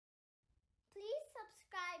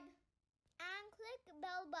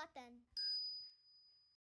bell button.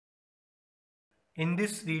 In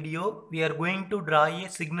this video, we are going to draw a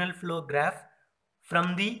signal flow graph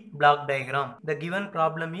from the block diagram. The given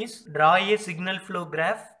problem is draw a signal flow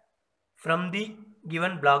graph from the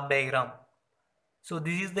given block diagram. So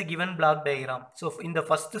this is the given block diagram. So in the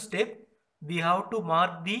first step, we have to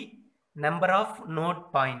mark the number of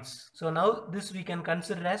node points. So now this we can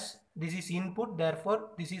consider as this is input, therefore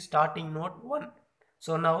this is starting node 1.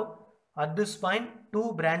 So now at this point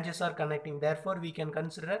two branches are connecting, therefore we can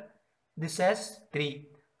consider this as 3.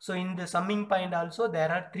 So in the summing point also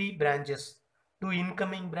there are 3 branches, 2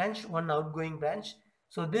 incoming branch, 1 outgoing branch.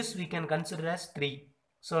 So this we can consider as 3.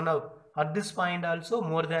 So now at this point also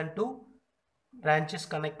more than 2 branches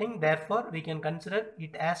connecting, therefore we can consider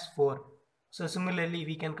it as 4. So similarly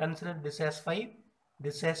we can consider this as 5,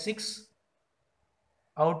 this as 6,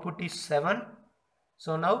 output is 7.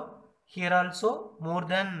 So now here also more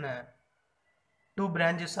than 2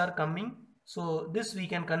 branches are coming, so this we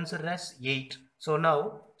can consider as 8. So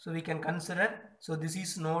now we can consider, so this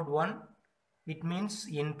is node 1, it means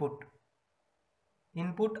input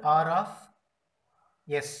R of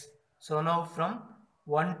S. So now from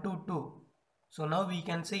 1 to 2, so now we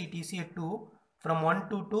can say it is a 2. From 1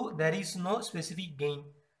 to 2 there is no specific gain,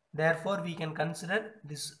 therefore we can consider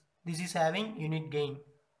this is having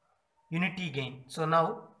unity gain. So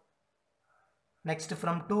now next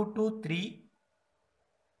from 2 to 3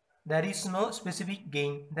 there is no specific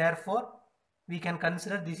gain, therefore we can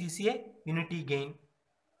consider this is a unity gain.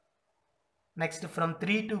 Next from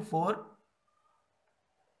 3 to 4,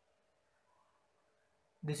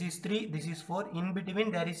 this is 3, this is 4, in between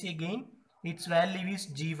there is a gain, its value is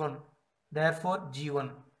G1, therefore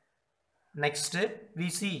G1. Next we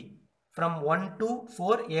see from 1 to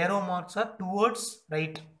 4 arrow marks are towards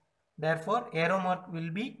right, therefore arrow mark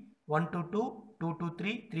will be 1 to 2, 2 to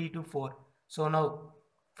 3, 3 to 4. So now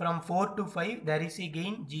from 4 to 5 there is a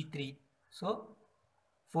gain G3, so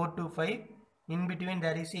 4 to 5, in between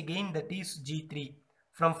there is a gain, that is G3.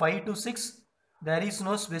 From 5 to 6 there is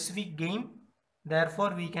no specific gain,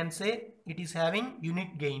 therefore we can say it is having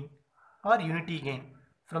unit gain or unity gain.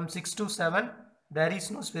 From 6 to 7 there is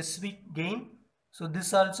no specific gain, so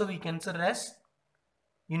this also we consider as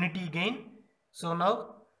unity gain. So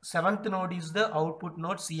now 7th node is the output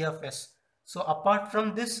node C of S. So apart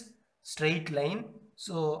from this straight line,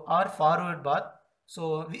 so or forward path,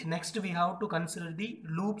 so next we have to consider the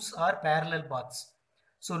loops or parallel paths.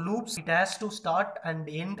 So loops, it has to start and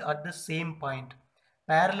end at the same point.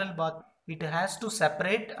 Parallel path, it has to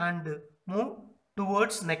separate and move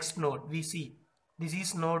towards next node. We see this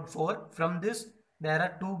is node 4. From this there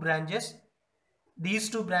are 2 branches. These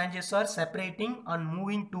 2 branches are separating and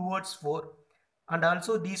moving towards 4, and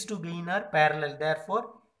also these 2 gain are parallel,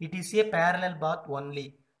 therefore it is a parallel path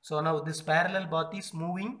only. So now this parallel path is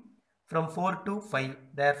moving from 4 to 5,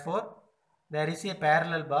 therefore there is a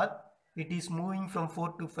parallel path, it is moving from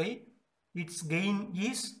 4 to 5, its gain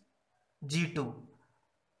is G2,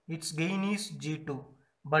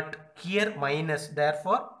 but here minus,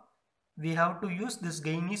 therefore we have to use this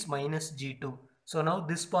gain is minus G2. So now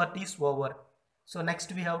this part is over. So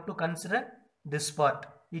next we have to consider this part.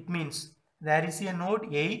 It means there is a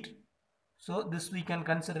node 8. So this we can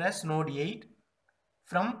consider as node 8.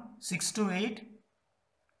 From 6 to 8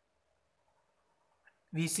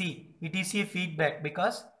 we see it is a feedback,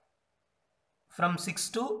 because from 6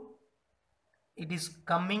 to it is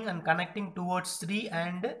coming and connecting towards 3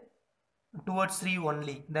 and towards 3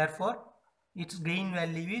 only. Therefore its gain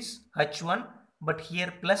value is H1, but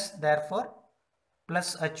here plus, therefore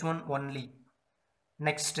plus H1 only.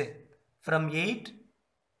 Next from 8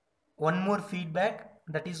 one more feedback,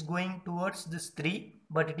 that is going towards this 3,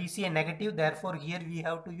 but it is a negative, therefore here we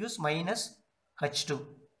have to use minus H2.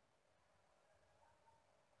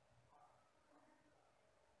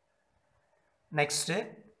 Next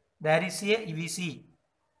there is a, we see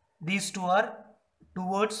these 2 are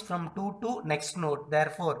towards from 2 to next node,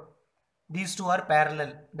 therefore these 2 are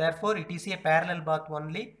parallel, therefore it is a parallel path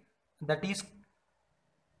only, that is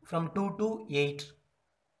from 2 to 8.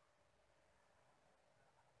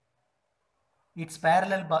 Its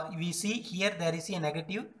parallel, we see here there is a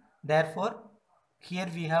negative, therefore here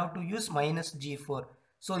we have to use minus G4.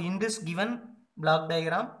 So in this given block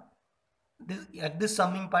diagram, at this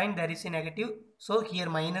summing point there is a negative, so here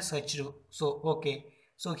minus H2, so okay,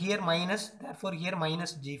 so here minus, therefore here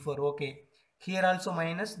minus G4, okay, here also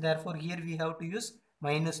minus, therefore here we have to use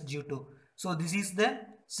minus G2. So this is the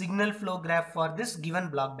signal flow graph for this given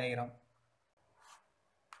block diagram.